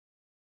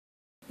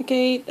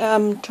Okay,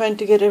 I'm trying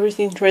to get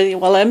everything ready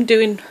while I'm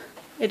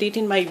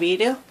editing my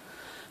video.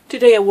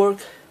 Today I work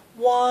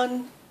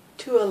 1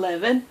 to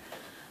 11.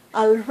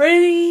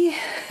 Already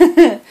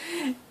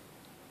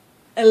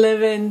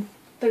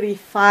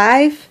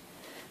 11:35.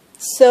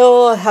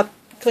 So I have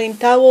clean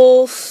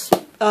towels,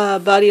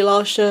 body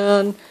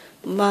lotion,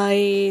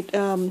 my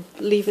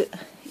leave it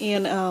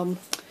in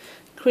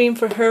cream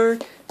for her,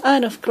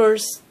 and of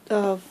course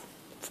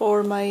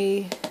for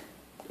my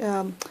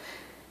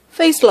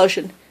face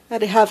lotion.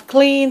 And I have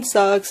clean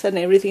socks and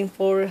everything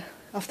for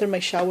after my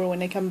shower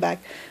when I come back.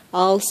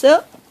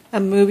 Also, a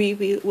movie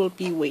will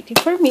be waiting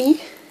for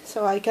me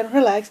so I can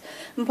relax.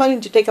 I'm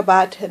planning to take a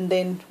bath and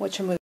then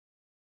watch a movie.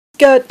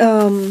 Got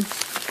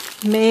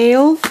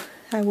mail.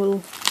 I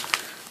will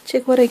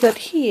check what I got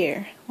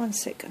here. 1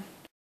 second.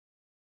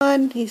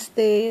 One is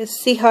the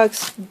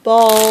Seahawks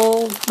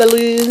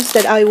balloons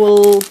that I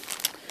will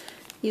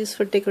use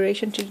for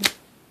decoration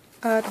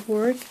at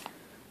work.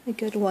 I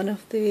got one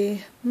of the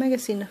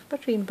magazine of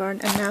Pottery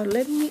Barn, and now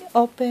let me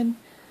open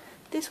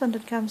this one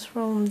that comes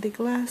from the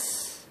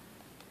glass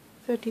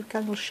 30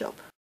 candle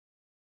shop.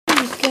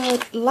 I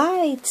got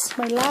lights,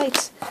 my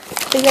lights.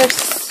 They are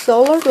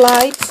solar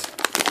lights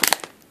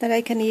that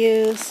I can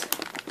use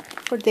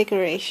for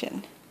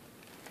decoration.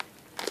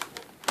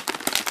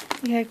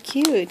 They are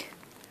cute.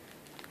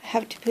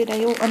 I'm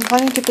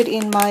planning to put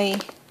in my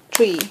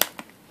tree.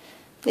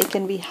 They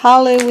can be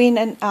Halloween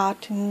and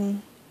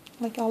autumn,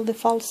 like all the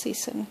fall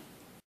season.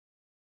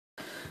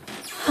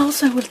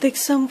 Also, I will take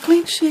some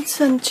clean sheets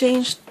and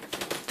change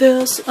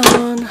those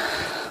on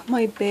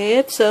my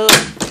bed, so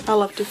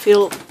I'll have to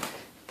feel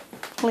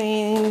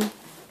clean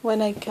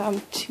when I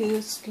come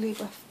to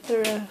sleep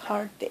after a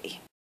hard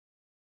day.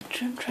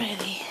 Trim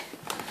ready.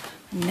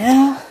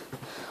 Now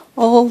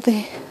all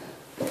the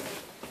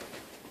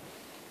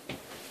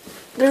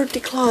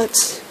dirty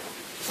clothes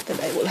that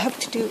I will have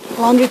to do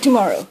laundry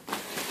tomorrow.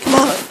 Come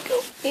on,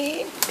 go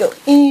in, go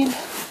in.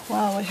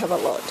 Wow, I have a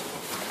lot.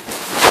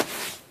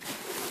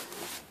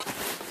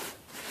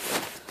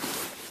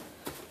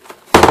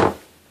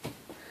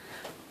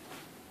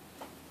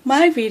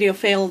 My video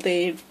failed.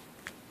 The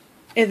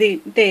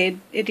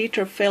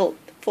editor failed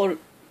for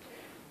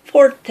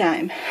 4th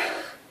time.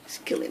 It's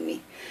killing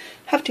me.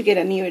 Have to get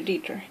a new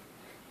editor.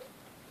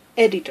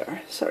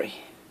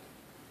 Sorry.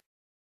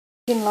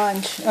 In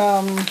lunch,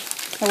 I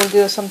will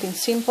do something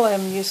simple.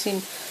 I'm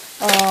using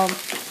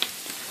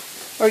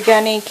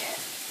organic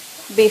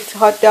beef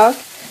hot dog,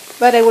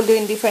 but I will do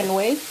it in different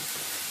way.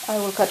 I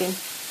will cut in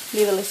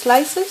little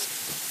slices,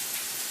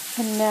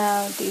 and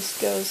now this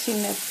goes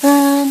in a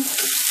pan.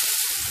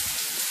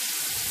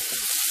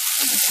 I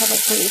have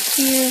it put it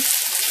here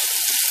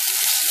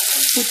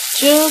with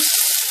just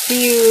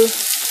few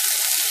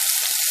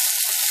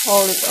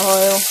olive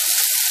oil.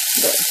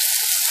 There.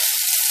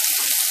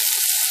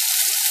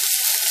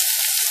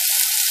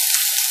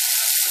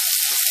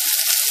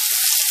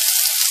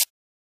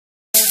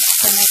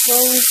 When I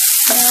close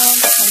now,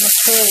 I'm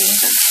ready.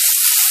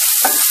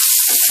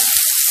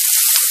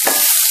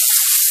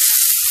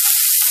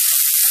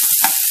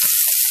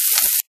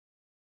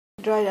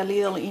 Dry a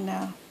little in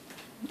a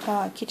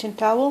kitchen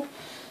towel,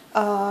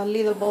 a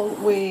little bowl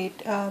with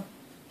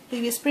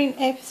baby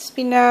spinach,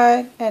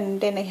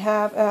 and then I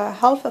have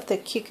half of the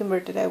cucumber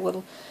that I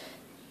will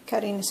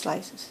cut in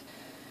slices.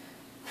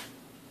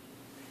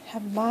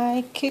 Have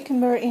my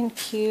cucumber in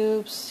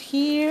cubes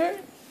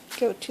here.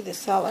 Go to the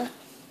salad.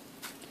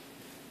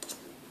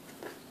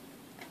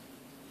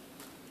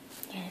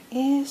 There it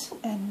is,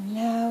 and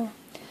now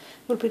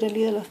we'll put a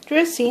little of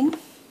dressing.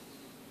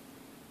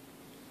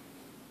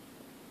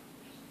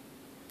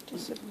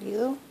 Just a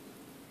little.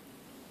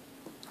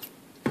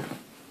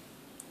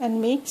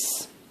 And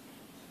mix.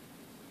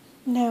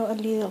 Now a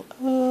little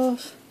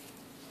of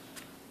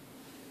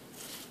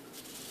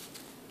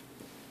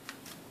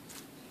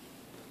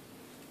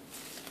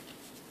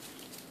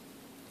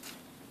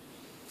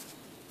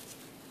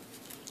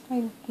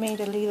I made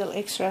a little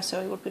extra, so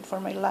I will put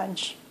for my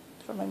lunch,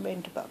 for my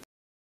bento box.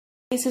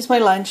 This is my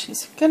lunch.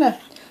 It's kind of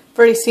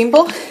very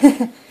simple,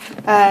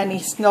 and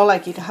it's not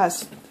like it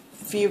has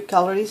few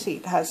calories.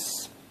 It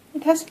has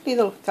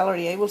little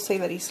calorie. I will say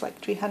that it's like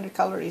 300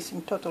 calories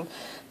in total.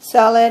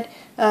 Salad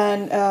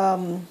and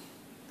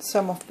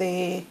some of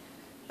the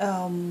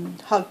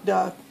hot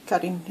dog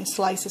cut in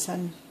slices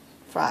and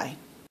fried.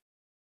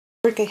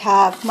 I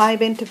have my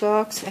bento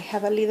box. I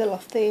have a little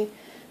of the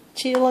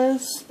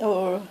chiles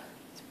or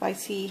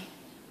spicy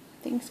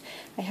things.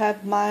 I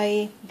have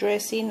my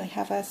dressing. I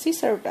have a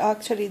Caesar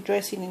actually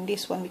dressing in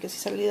this one because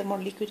it's a little more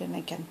liquid and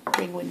I can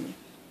bring with me.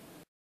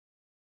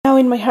 Now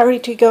in my hurry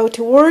to go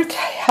to work,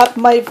 I have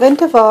my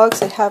bento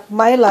box. I have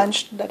my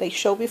lunch that I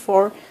showed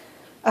before.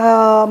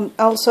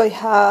 Also I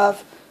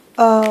have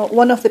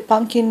one of the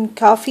pumpkin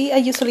coffee. I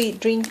usually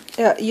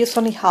use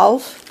only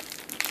half,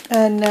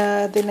 and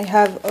then I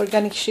have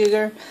organic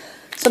sugar.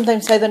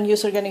 Sometimes I don't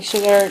use organic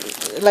sugar,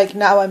 like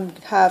now I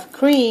have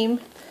cream,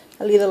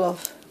 a little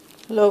of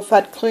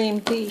low-fat cream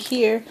tea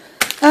here,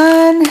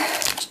 and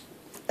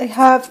I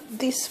have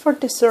this for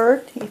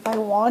dessert if I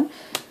want.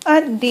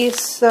 And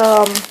this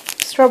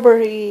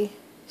strawberry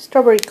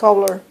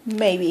color,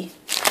 maybe,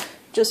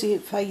 just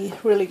if I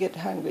really get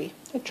hungry.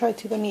 I try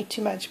to don't eat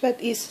too much, but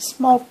it's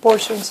small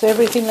portions,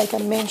 everything like I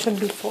mentioned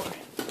before.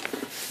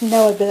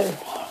 Now I better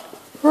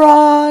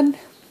run.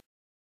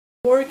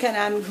 Work, and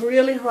I'm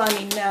really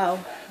running now.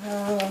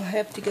 I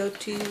have to go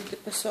to the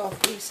post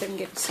office and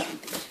get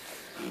something.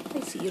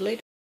 I'll see you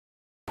later.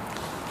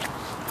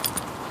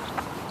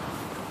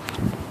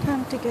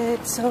 Time to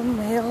get some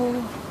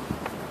mail.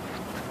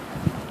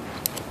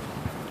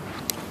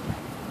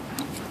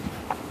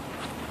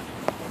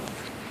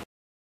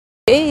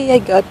 Hey, I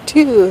got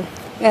two,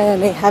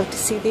 and I have to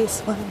see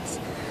these ones.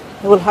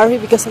 I will hurry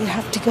because I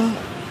have to go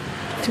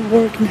to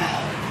work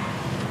now.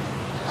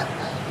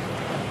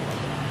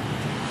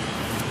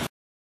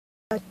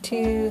 Got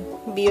two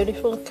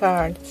beautiful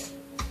cards.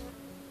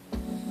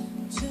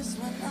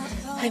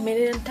 I made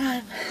it on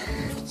time.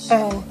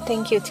 And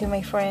thank you to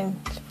my friend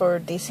for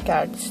these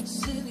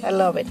cards. I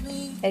love it.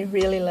 I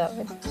really love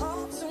it.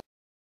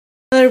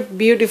 Another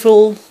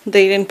beautiful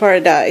day in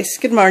paradise.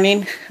 Good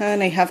morning.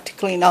 And I have to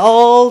clean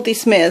all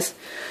this mess.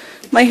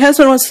 My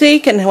husband was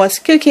sick and I was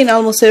cooking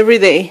almost every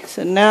day.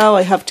 So now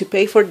I have to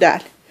pay for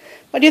that.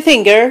 What do you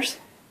think, girls?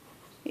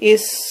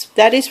 Is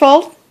that his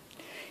fault?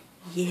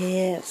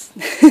 Yes.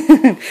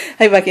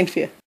 I back in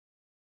fear.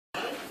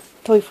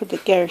 Toy for the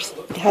girls.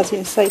 It has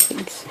inside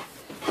things.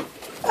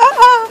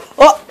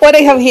 Oh, what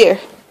I have here?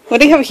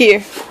 What I have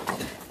here?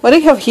 What I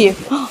have here?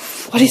 Oh,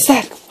 what is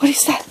that? What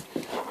is that?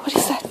 What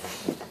is that?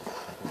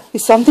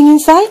 Is something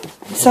inside?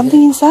 Is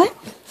something inside?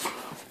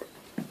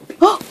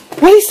 Oh,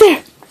 what is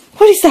there?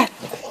 What is that?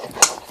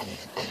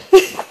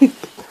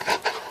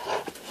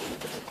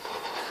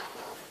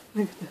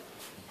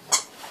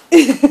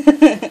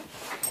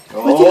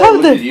 What do you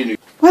have there?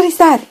 What is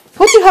that?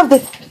 What do you have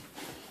there?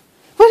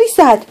 What is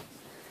that?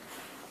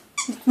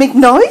 Make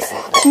noise?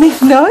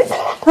 Make noise?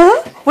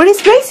 Huh? Where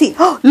is Gracie?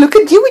 Oh, look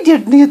at you with your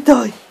new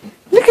toy.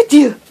 Look at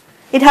you.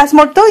 It has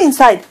more toy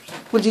inside.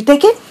 Would you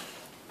take it?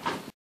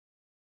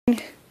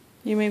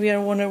 You maybe are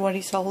wondering what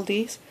is all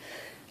this.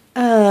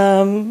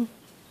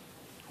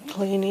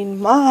 Cleaning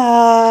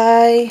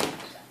my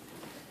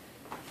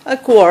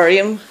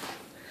aquarium.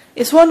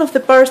 It's one of the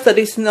parts that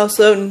is not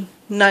so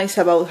nice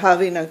about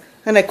having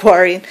an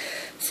aquarium.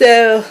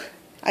 So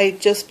I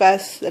just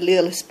passed a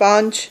little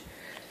sponge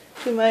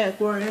to my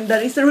aquarium.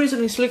 That is the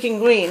reason it's looking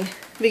green,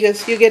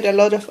 because you get a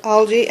lot of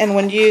algae, and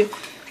when you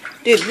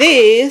do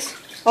this,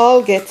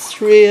 all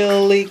gets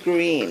really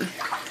green.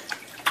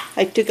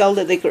 I took all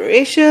the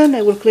decoration.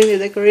 I will clean the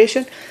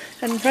decoration,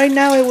 and right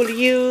now I will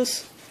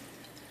use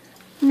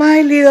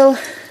my little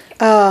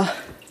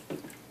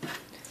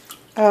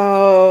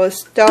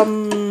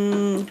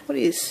what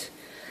is,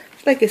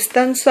 it's like a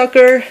stun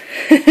sucker.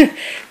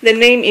 The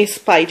name is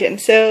Python.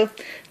 So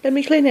let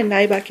me clean and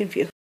I back in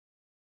few.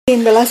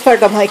 In the last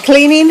part of my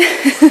cleaning,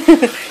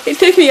 it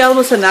took me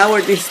almost an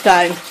hour this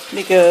time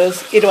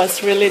because it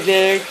was really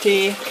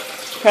dirty.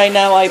 Right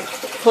now I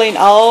clean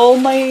all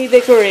my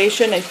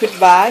decoration. I put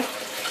back.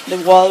 The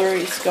water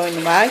is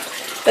going back.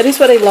 That is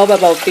what I love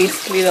about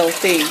this little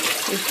thing.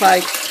 It's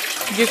like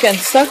you can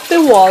suck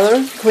the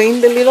water,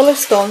 clean the little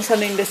stones,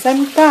 and in the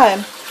same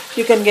time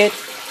you can get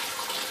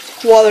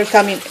water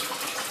coming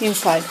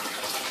inside.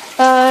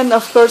 And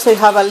of course I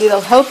have a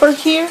little helper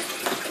here.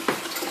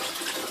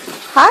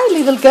 Hi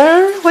little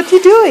girl, what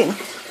you doing?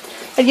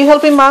 Are you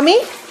helping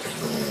mommy?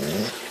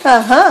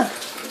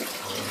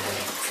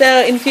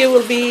 So in few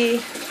will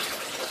be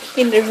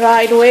in the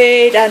right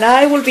way, and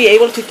I will be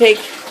able to take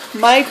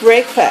my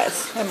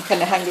breakfast. I'm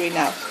kind of hungry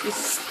now.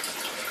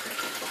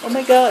 Oh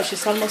my gosh,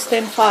 it's almost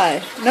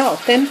 10:05. No,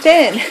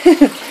 10:10.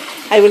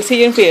 I will see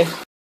you in few.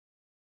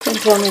 Don't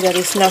tell me that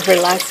it's not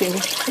relaxing.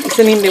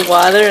 Isn't in the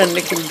water and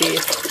look at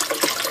this.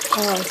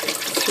 Oh,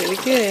 it's really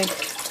good.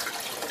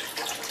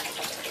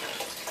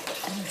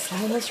 And it's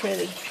almost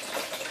ready.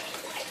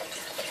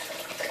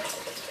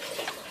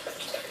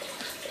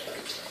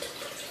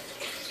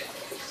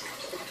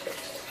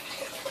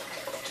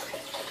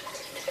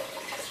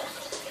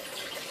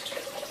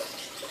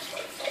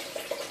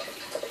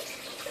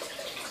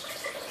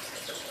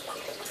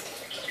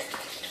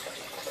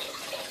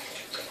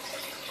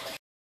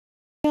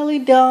 Nearly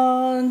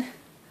done.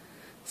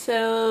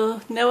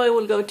 So now I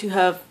will go to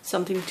have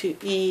something to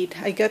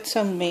eat. I got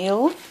some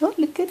mail. Oh,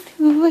 look at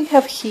who I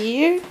have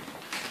here.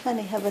 And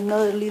I have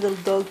another little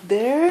dog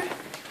there.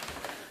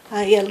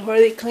 I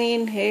already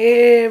cleaned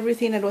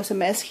everything that was a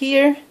mess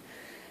here.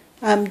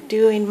 I'm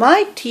doing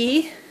my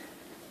tea.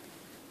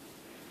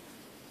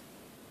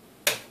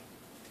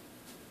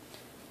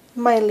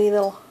 My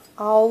little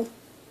owl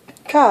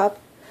cup.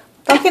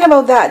 Talking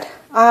about that,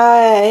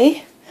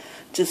 I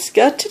just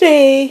got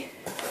today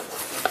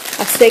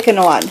a second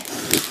one.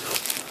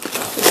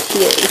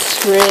 Here,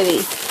 it's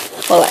ready.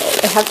 Well,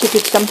 I have to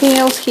put something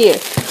else here.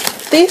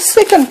 This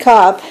second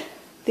cup,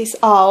 this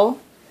owl,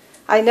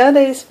 I know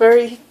that it's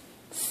very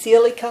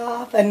silly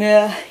cup and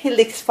it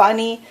looks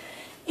funny.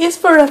 It's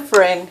for a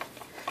friend.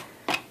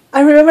 I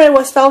remember I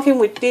was talking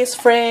with this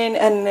friend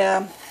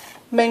and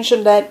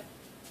mentioned that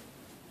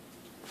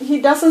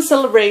he doesn't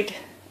celebrate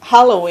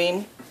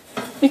Halloween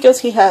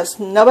because he has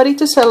nobody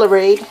to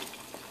celebrate.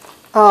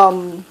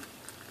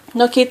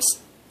 No kids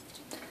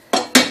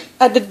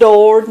at the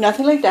door,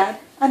 nothing like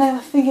that. And I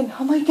was thinking,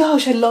 oh my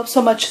gosh, I love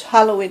so much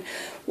Halloween.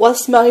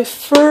 Was my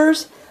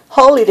first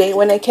holiday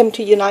when I came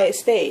to United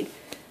States.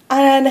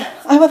 And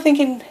I was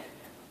thinking,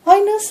 why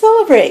not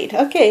celebrate?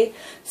 Okay,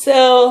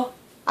 so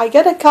I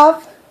got a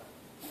cup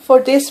for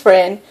this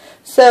friend.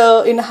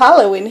 So in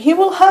Halloween, he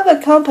will have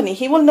a company.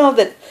 He will know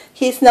that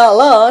he's not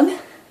alone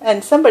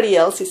and somebody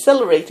else is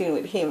celebrating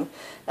with him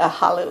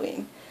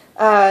Halloween.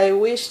 I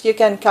wish you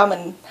can come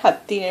and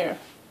have dinner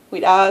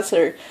with us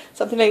or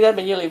something like that,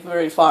 but you live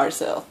very far,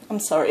 so I'm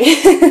sorry.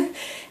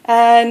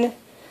 And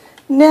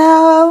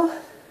now,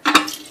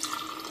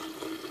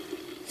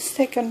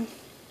 second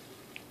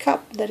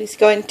cup that is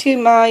going to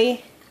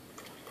my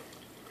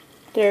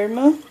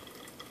thermo.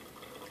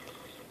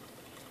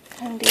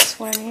 And this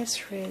one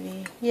is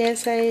ready.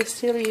 Yes, I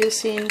still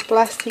using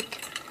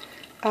plastic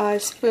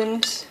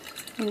spoons.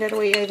 In that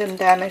way I don't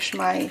damage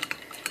my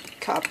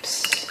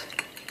cups.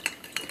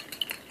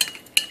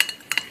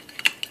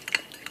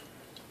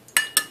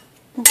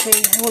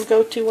 Okay, I will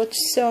go to watch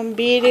some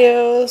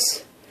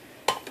videos,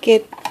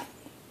 get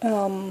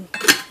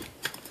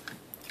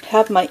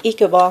have my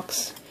eco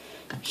box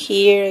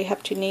here.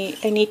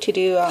 I need to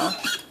do a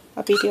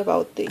video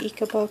about the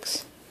eco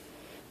box,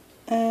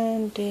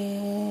 and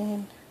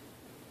then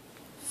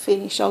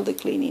finish all the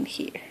cleaning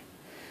here.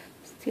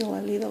 Still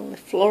a little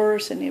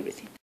floors and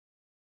everything.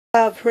 I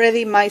have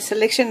ready my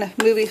selection of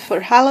movies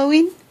for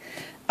Halloween.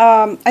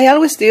 I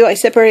always do. I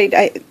separate.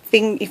 I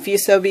think if you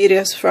saw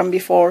videos from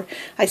before,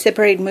 I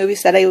separate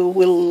movies that I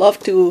will love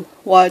to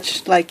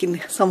watch, like in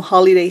some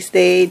holidays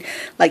day,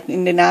 like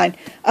in the night.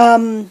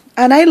 And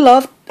I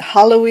love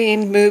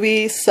Halloween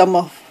movies. Some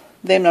of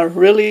them are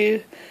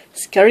really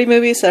scary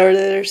movies.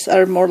 Others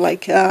are more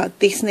like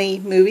Disney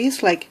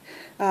movies, like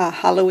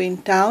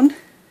Halloween Town.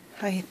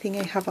 I think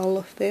I have all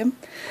of them.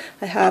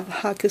 I have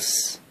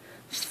Hocus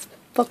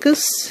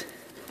Pocus,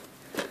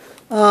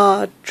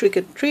 Trick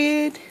or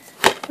Treat.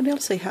 What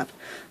else I have?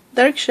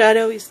 Dark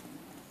Shadow is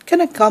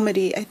kind of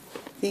comedy, I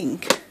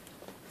think.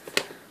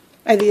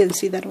 I didn't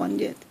see that one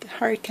yet.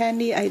 Hard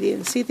Candy, I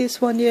didn't see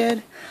this one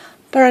yet.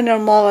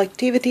 Paranormal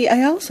Activity,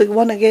 I also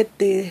want to get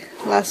the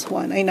last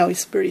one. I know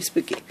it's pretty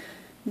spooky.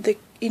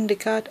 In the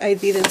Cut, I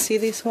didn't see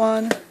this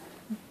one.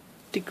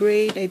 The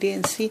Great, I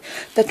didn't see.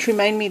 That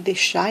remind me The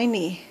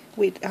Shiny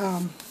with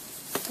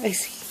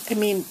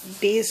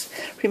this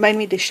remind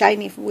me The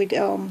Shiny with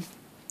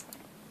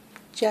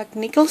Jack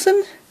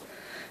Nicholson.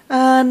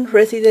 And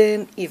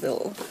Resident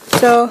Evil.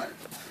 So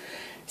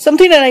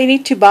something that I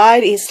need to buy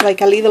is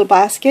like a little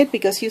basket,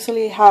 because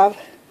usually I have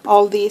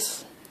all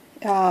these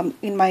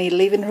in my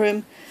living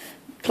room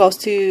close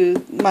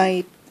to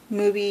my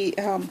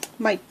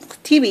my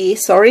TV,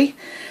 sorry.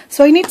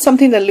 So I need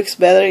something that looks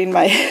better in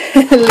my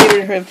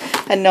living room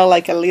and not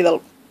like a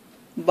little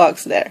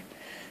box there.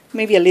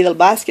 Maybe a little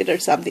basket or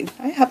something.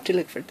 I have to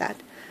look for that.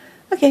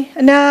 Okay,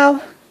 and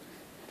now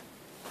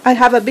I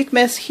have a big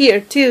mess here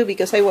too,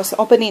 because I was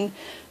opening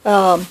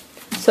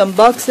some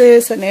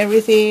boxes and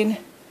everything.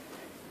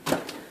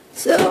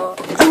 So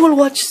I will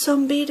watch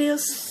some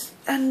videos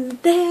and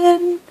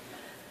then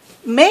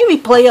maybe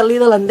play a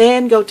little and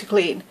then go to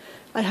clean.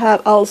 I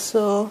have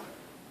also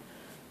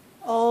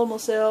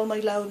almost all my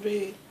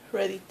laundry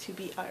ready to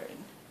be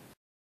ironed.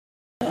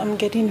 I'm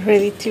getting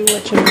ready to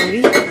watch a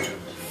movie.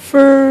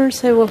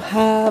 First I will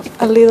have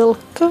a little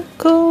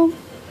cocoa,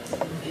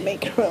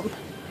 make room.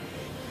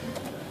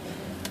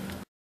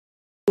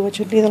 Watch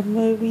a little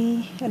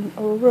movie, an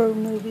horror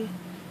movie.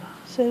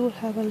 So I will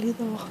have a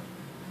little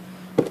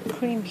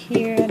cream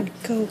here and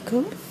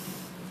cocoa.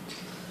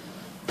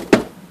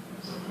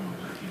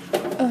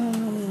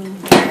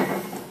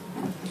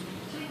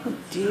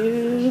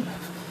 Do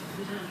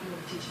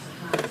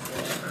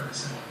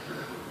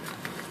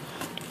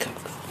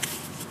cocoa.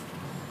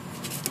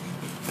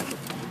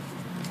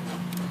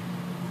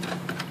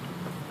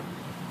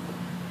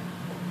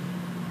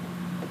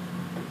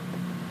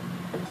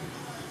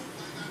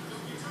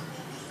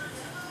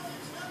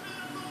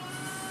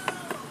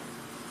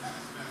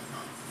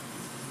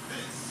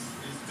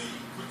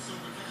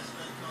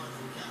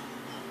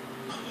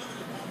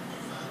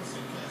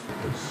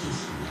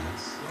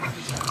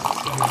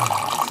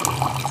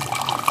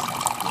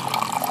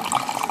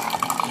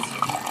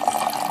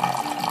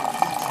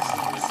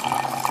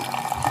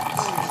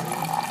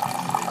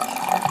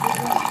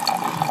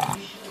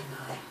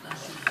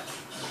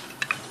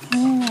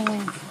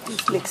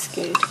 This looks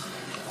good.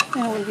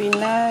 That would be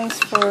nice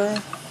for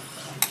a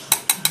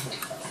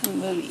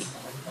movie.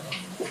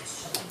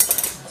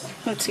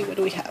 Let's see what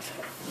we have.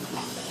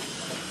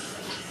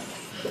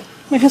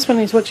 My husband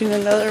is watching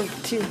another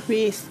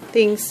TV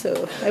thing,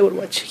 so I will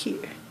watch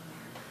here.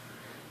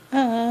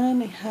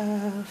 And I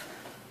have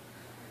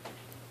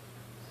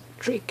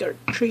Trick or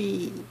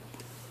Treat.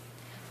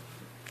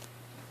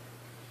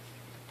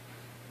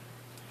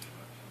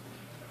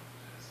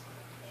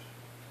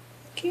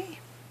 Okay.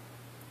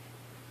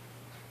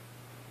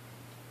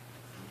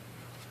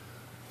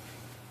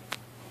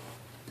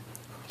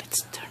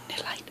 let's turn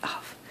the light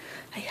off.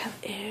 I have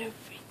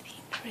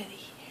everything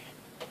ready here.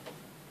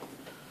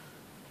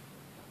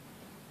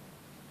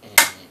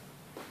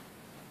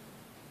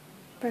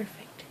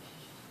 Perfect.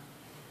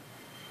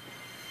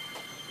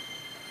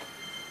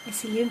 I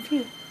see you in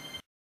few.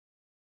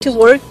 To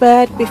work,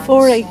 but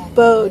before I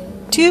bought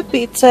 2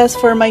 pizzas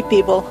for my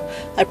people.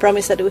 I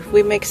promise that if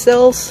we make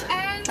sales,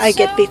 I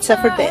get pizza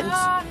for them.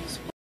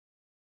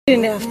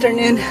 In the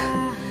afternoon,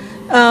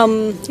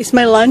 it's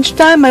my lunch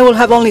time. I will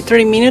have only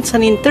 30 minutes,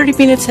 and in 30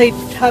 minutes I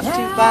have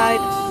to buy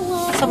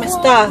some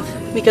stuff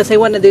because I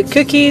want to do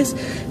cookies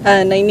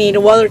and I need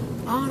water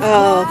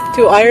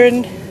to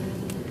iron.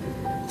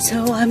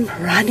 So I'm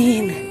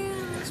running.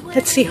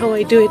 Let's see how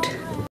I do it.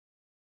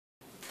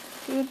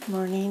 Good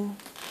morning.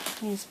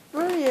 It's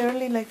very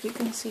early, like you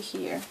can see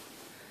here.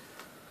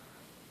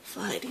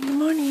 5 in the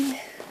morning.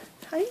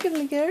 Hi,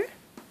 girly girl.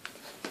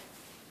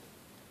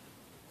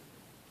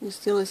 You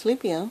still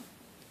sleepy, huh?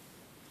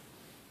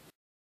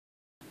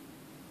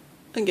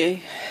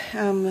 Okay,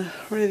 I'm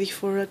ready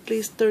for at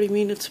least 30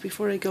 minutes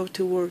before I go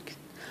to work.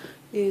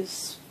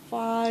 It's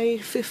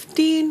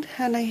 5:15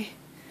 and I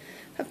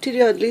have to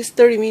do at least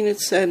 30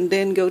 minutes and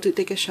then go to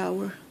take a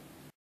shower.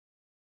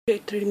 Okay,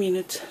 30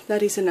 minutes,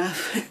 that is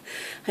enough.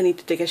 I need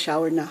to take a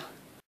shower now.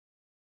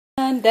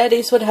 And that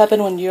is what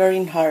happened when you're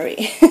in a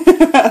hurry.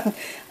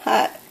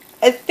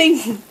 I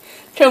think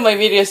through my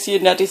videos you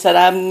notice that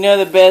I'm not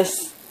the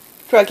best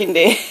cracking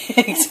the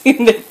eggs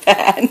in the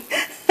pan.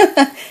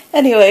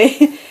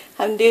 Anyway,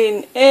 I'm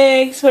doing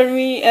eggs for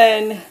me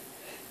and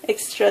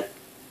extra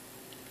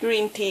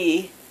green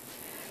tea.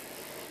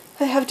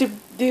 I have to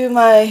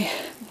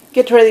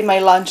get ready my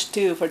lunch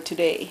too for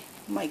today.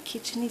 My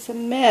kitchen is a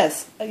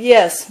mess.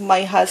 Yes,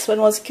 my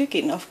husband was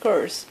cooking, of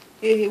course.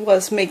 He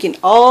was making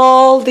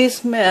all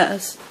this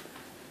mess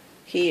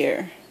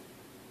here.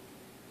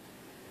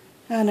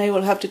 And I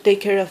will have to take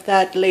care of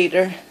that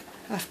later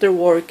after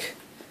work.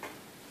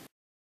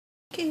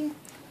 Okay,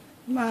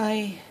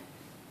 my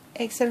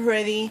eggs are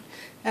ready,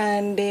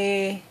 and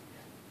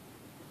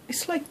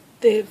it's like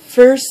the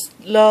first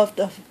loaf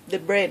of the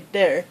bread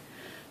there.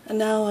 And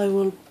now I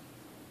will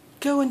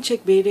go and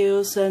check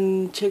videos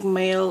and check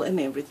mail and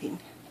everything.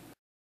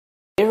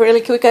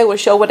 Really quick, I will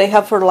show what I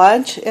have for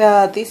lunch.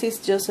 This is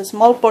just a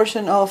small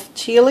portion of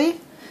chili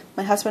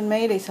my husband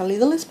made. It's a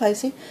little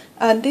spicy,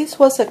 and this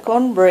was a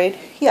cornbread.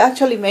 He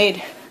actually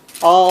made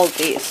all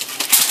this.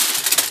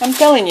 I'm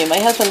telling you, my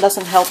husband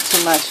doesn't help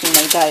too much in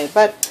my diet,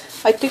 but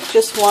I took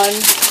just one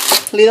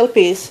little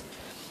piece.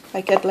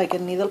 I cut like a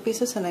little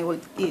pieces, and I will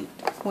eat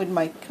with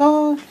my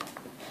corn,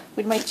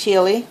 with my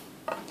chili.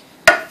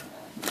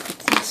 Put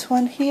this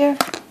one here.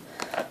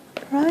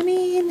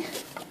 Running.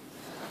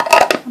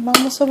 I'm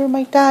almost over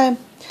my time.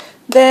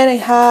 Then I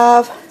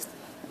have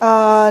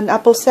an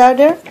apple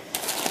cider,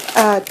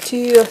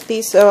 2 of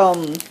these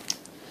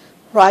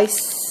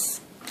rice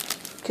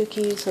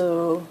cookies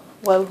or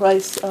wild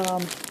rice.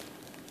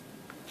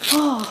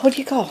 What do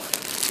you call?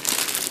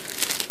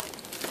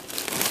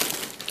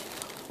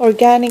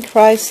 Organic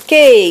rice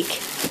cake.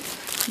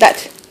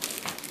 That.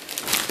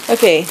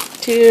 Okay,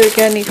 2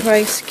 organic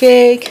rice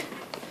cake.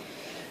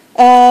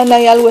 And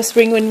I always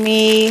bring with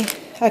me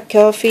a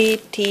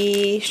coffee,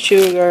 tea,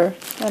 sugar,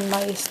 and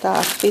my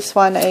stuff. This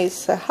one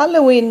is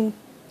Halloween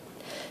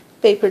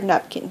paper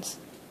napkins.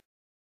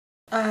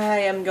 I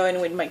am going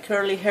with my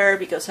curly hair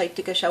because I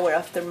took a shower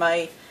after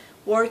my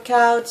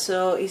workout,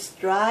 so it's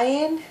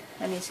drying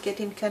and it's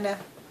getting kind of,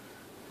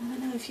 I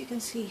don't know if you can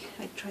see,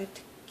 I tried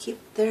to keep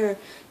there,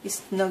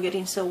 it's not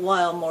getting so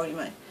wild. More in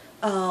my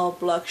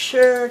black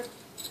shirt,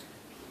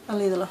 a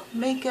little of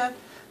makeup,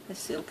 I'm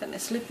still kind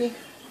of sleepy,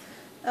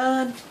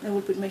 and I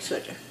will put my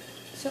sweater.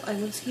 So I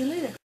will see you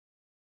later.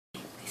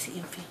 I see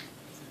you.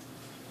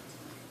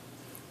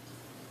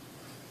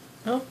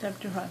 Oh, time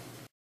to run.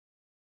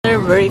 A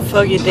very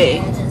foggy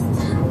day.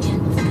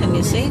 Can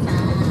you see?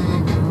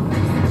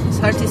 It's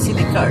hard to see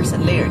the cars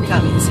and they are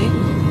coming, see?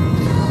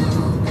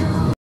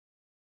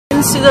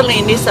 Suddenly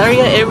in this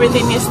area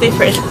everything is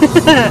different.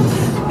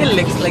 It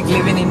looks like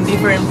living in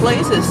different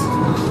places.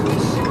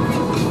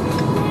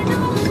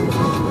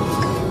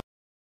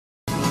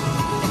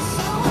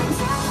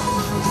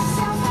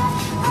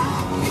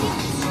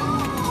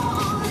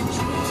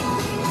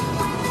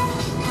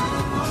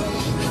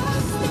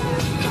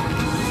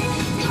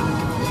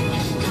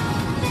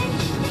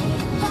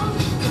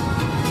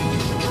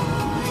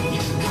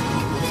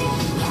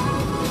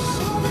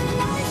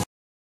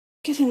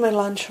 Getting my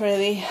lunch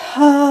ready.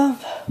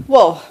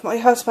 Well, my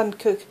husband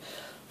cooked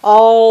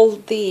all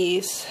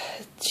these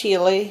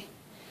chili,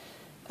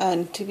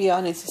 and to be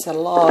honest, it's a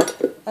lot.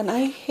 And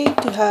I hate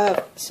to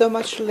have so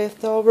much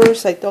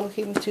leftovers. I told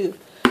him to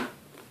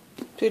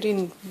put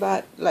in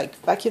like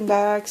vacuum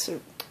bags, or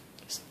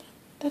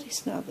that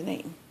is not the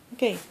name.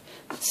 Okay,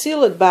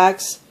 sealed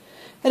bags.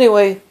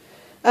 Anyway,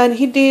 and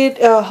he did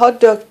a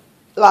hot dog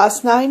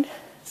last night,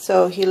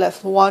 so he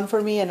left one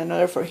for me and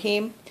another for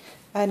him.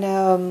 And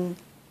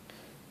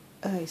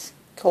it's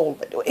cold,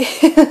 by the way.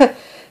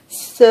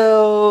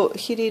 So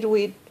he did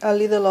with a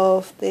little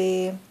of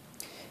the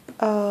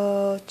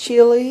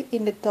chili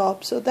in the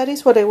top. So that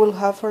is what I will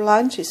have for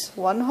lunch, is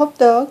one hot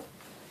dog,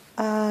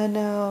 and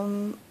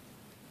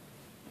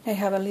I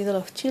have a little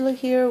of chili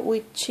here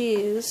with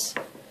cheese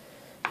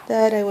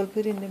that I will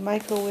put in the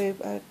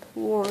microwave at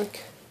work.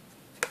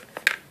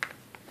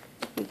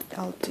 Put it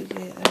all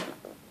together.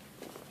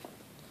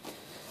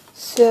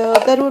 So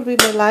that will be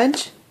my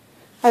lunch.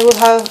 I will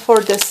have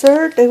for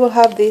dessert, I will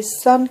have these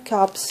sun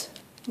cups,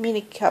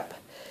 mini cup.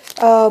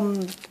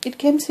 It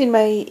comes in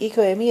my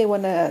Eco-Emmy. I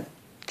want to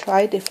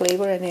try the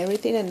flavor and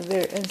everything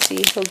and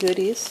see how good it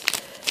is.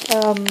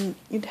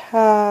 It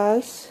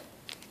has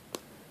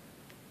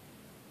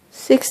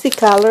 60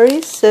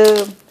 calories,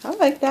 so I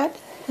like that.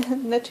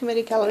 Not too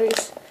many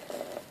calories.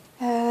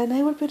 And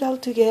I will put it all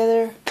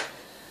together.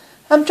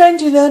 I'm trying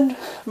to not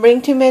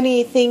bring too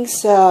many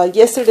things.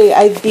 Yesterday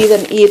I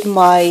didn't eat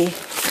my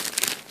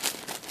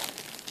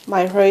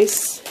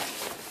rice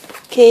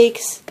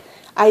cakes.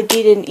 I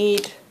didn't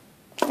eat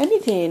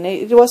anything.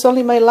 It was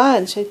only my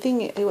lunch. I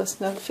think I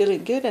was not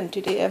feeling good, and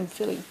today I'm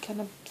feeling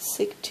kind of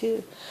sick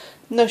too.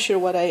 Not sure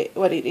what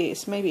it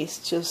is. Maybe it's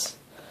just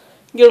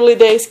girly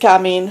days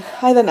coming.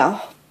 I don't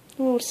know.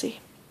 We'll see.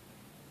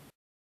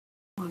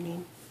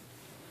 Morning.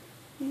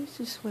 This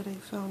is what I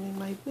found in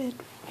my bed.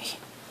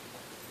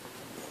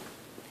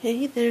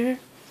 Hey there.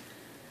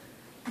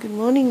 Good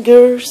morning,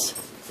 girls.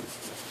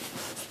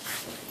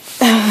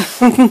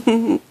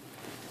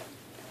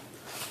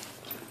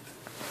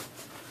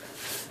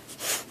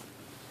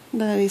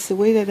 That is the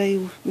way that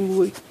I'm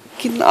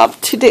waking up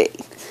today.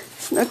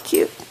 It's not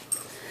cute.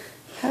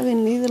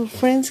 Having little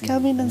friends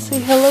come in and say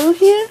hello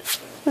here.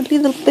 A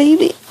little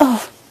baby.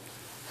 Oh.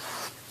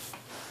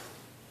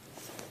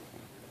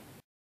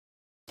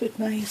 Put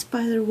my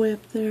spider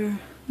web there.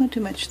 Not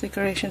too much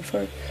decoration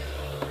for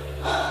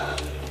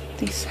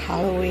this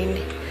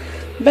Halloween,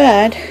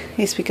 but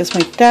it's because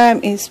my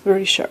time is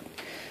very short.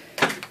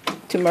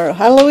 Tomorrow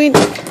Halloween,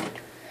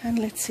 and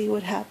let's see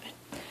what happens.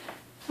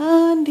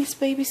 And these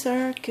babies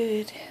are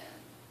good.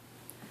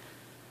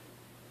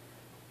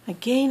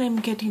 Again, I'm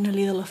getting a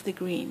little of the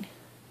green.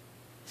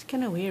 It's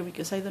kind of weird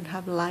because I don't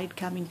have light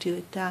coming to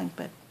the tank,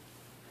 but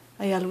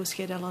I always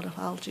get a lot of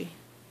algae.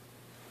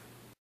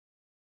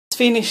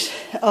 Finished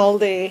all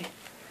the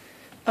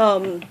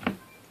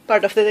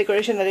part of the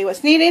decoration that I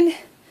was needing.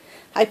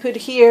 I put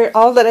here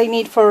all that I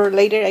need for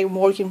later. I'm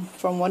working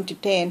from 1 to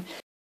 10.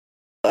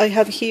 I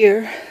have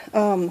here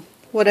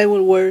what I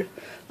will wear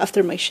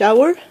after my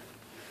shower.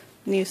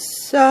 New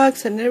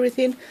socks and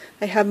everything.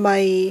 I have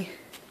my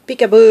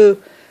peekaboo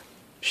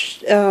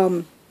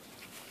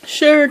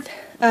shirt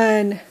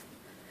and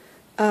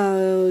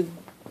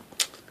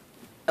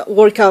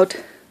workout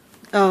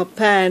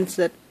pants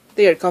that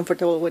they are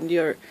comfortable when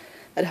you're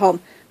at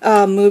home.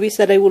 Movies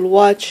that I will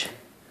watch.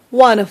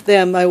 One of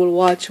them I will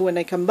watch when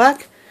I come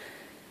back.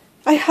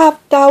 I have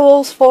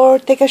towels for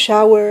take a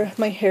shower,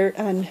 my hair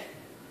and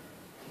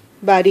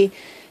body.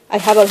 I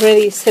have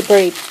already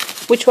separated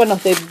which one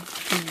of the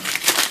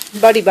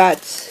body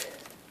baths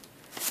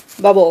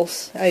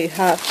bubbles I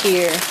have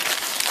here.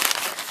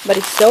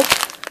 Body soap,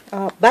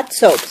 bath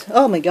soaps.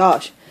 Oh my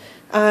gosh!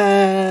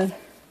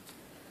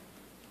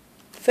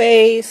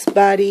 Face,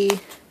 body,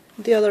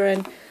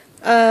 deodorant,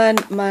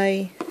 and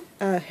my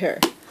hair.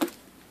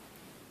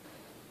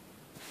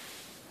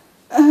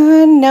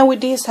 And now with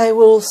this I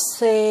will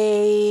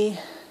say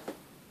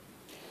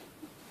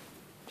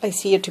I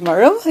see you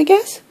tomorrow, I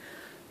guess.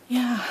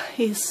 Yeah,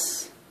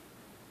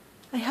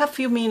 I have a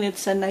few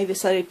minutes and I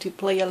decided to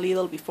play a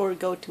little before I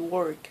go to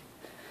work.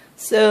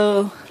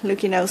 So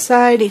looking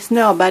outside, it's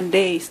not a bad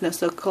day, it's not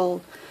so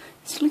cold.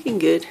 It's looking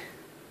good.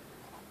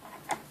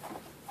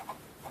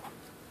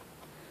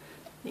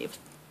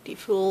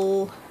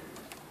 Beautiful.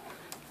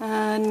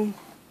 And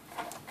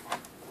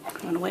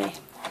run away.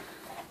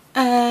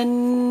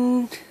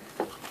 And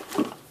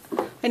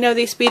I know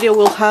this video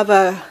will have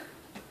a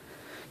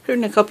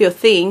copy of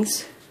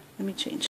things. Let me change.